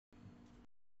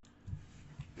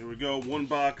Here we go. One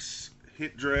box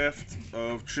hit draft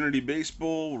of Trinity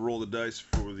Baseball. We'll roll the dice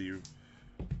for the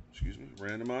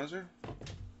randomizer.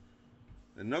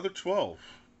 Another 12.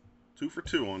 2 for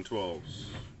 2 on 12s.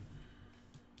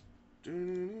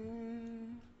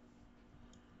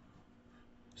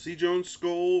 C. Jones,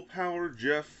 Skull, Power,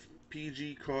 Jeff,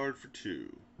 PG card for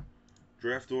 2.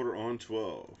 Draft order on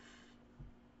 12.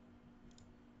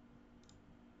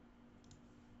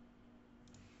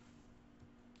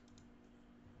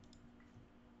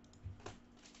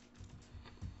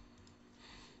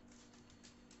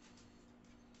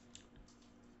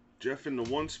 Jeff in the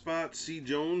 1 spot, C.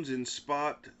 Jones in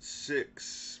spot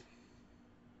 6.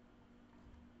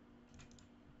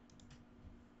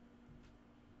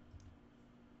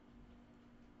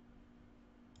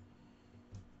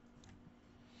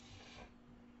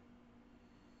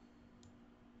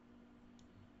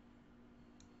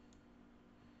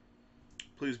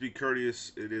 Please be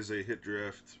courteous. It is a hit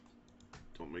draft.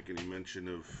 Don't make any mention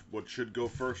of what should go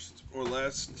first or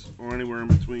last or anywhere in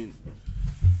between.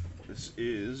 This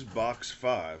is box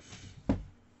 5.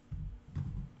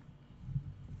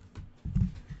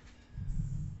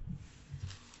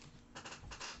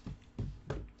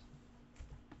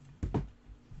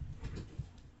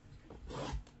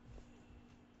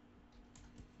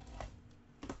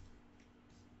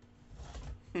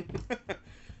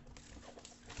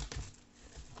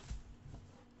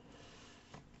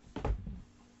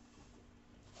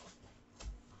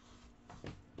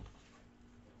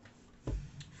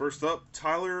 First up,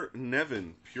 Tyler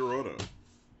Nevin, Pure Auto.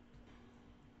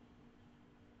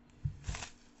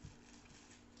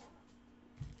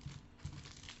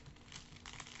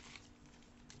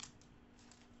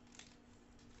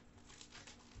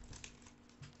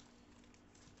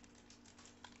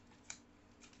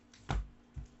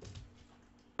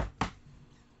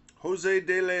 Jose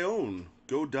De Leon,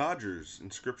 Go Dodgers,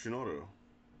 Inscription Auto.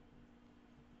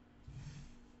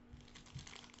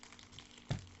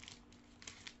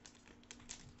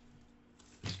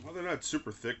 Well, they're not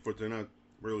super thick, but they're not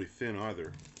really thin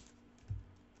either.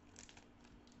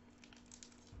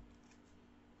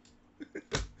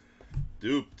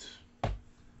 Duped.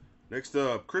 Next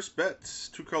up, Chris Betts,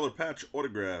 2-color patch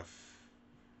autograph.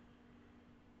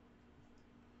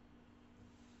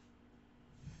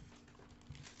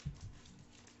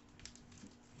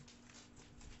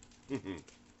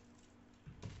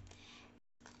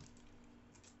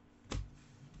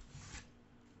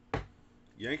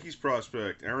 Yankees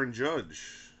prospect, Aaron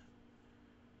Judge.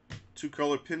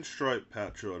 2-color pinstripe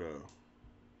patch auto.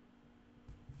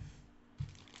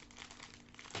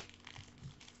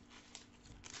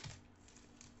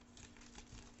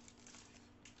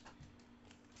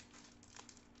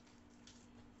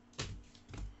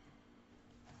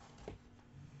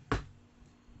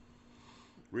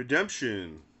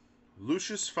 Redemption,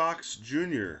 Lucius Fox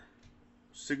Jr.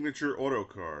 Signature auto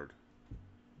card.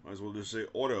 Might as well just say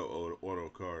auto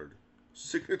card.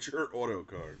 Signature auto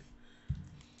card.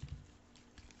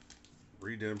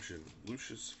 Redemption,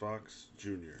 Lucius Fox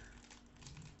Jr.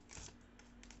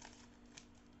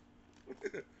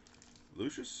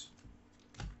 Lucius?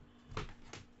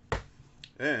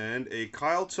 And a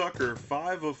Kyle Tucker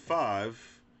 5 of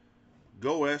 5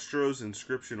 Go Astros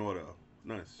Inscription auto.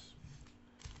 Nice.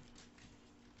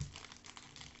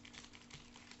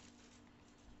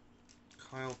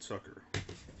 Kyle Tucker.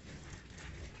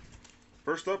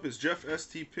 First up is Jeff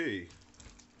STP.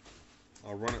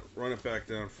 I'll run it back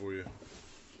down for you.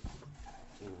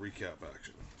 A little recap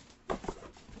action.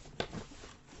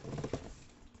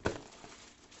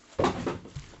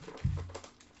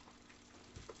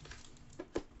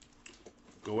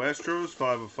 Go Astros,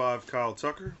 5 of 5 Kyle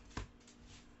Tucker.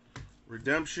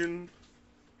 Redemption,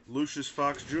 Lucius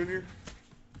Fox Jr.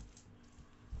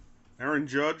 Aaron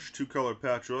Judge, 2-color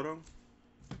patch auto.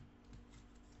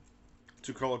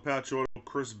 2-color patch auto,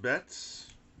 Chris Betts.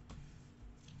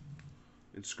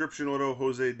 Inscription auto,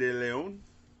 Jose De Leon.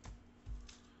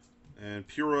 And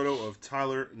pure auto of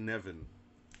Tyler Nevin.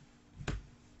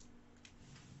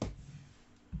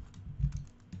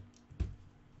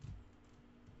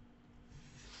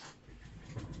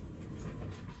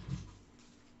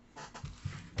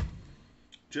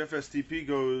 Jeff STP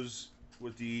goes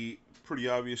with the pretty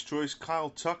obvious choice, Kyle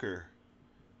Tucker.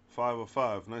 5 of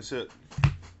 5. Nice hit.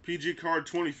 PG card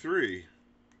 23.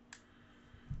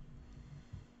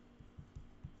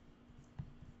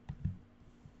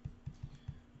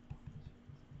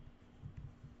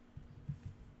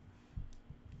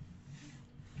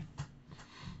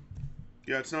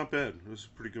 Yeah, it's not bad. It was a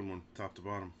pretty good one, top to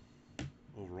bottom,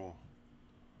 overall.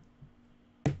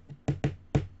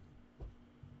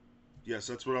 Yes,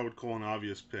 that's what I would call an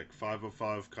obvious pick.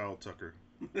 505 Kyle Tucker.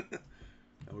 That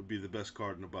would be the best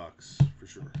card in the box, for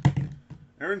sure.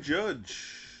 Aaron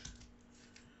Judge.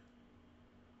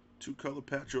 2-color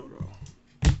patch auto.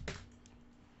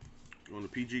 On the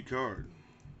PG card.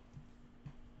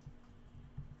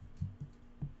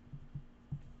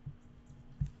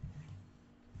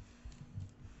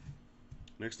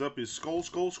 Next up is Skull.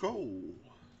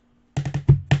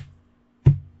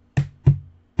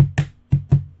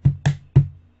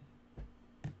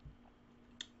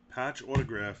 Patch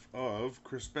autograph of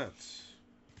Chris Betts.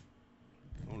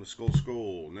 On the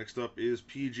Skull. Next up is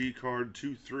PG card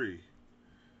 2-3.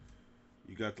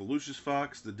 You got the Lucius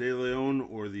Fox, the De Leon,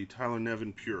 or the Tyler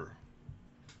Nevin Pure.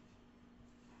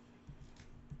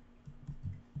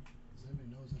 Does anybody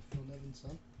know, is that Phil Nevin's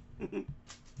son?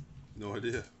 No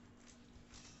idea.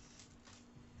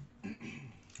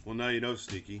 Well, now you know,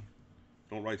 Sneaky.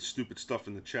 Don't write stupid stuff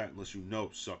in the chat unless you know,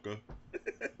 sucker.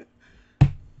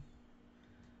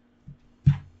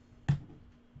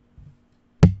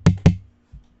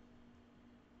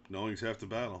 Knowing's half the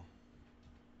battle.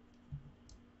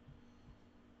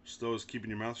 Stowe's keeping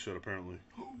your mouth shut, apparently.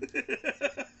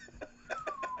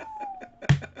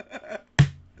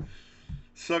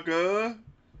 Sucker.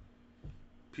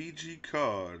 PG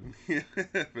card.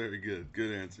 Very good.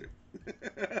 Good answer.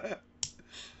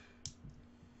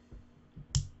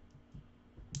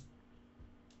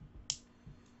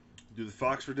 Do the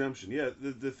Fox redemption. Yeah,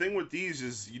 the thing with these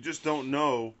is you just don't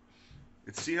know.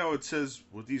 See how it says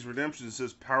with these redemptions, it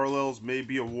says parallels may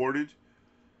be awarded.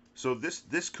 So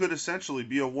this could essentially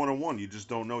be a 1-on-1. You just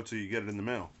don't know until you get it in the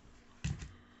mail.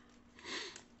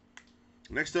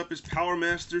 Next up is Power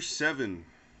Master 7.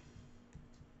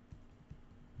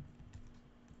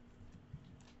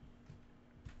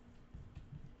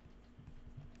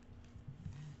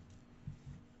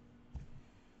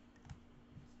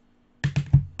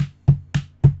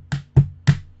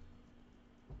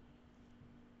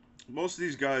 Most of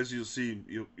these guys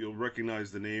you'll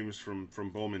recognize the names from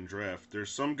Bowman Draft.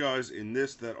 There's some guys in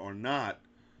this that are not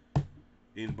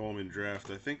in Bowman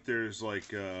Draft. I think there's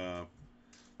like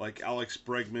Alex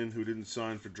Bregman, who didn't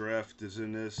sign for draft, is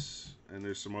in this, and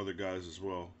there's some other guys as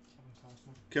well.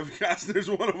 Kevin Costner's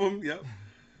one of them. Yep.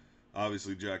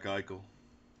 Obviously Jack Eichel.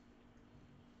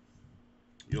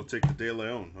 You'll take the De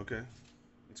Leon. Okay,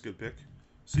 that's a good pick.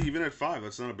 See, even at 5,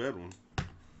 that's not a bad one.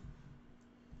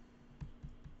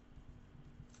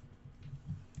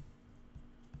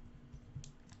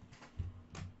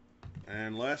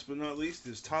 And last but not least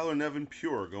is Tyler Nevin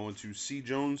Pure going to C.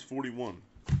 Jones 41.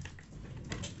 And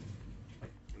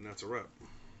that's a wrap.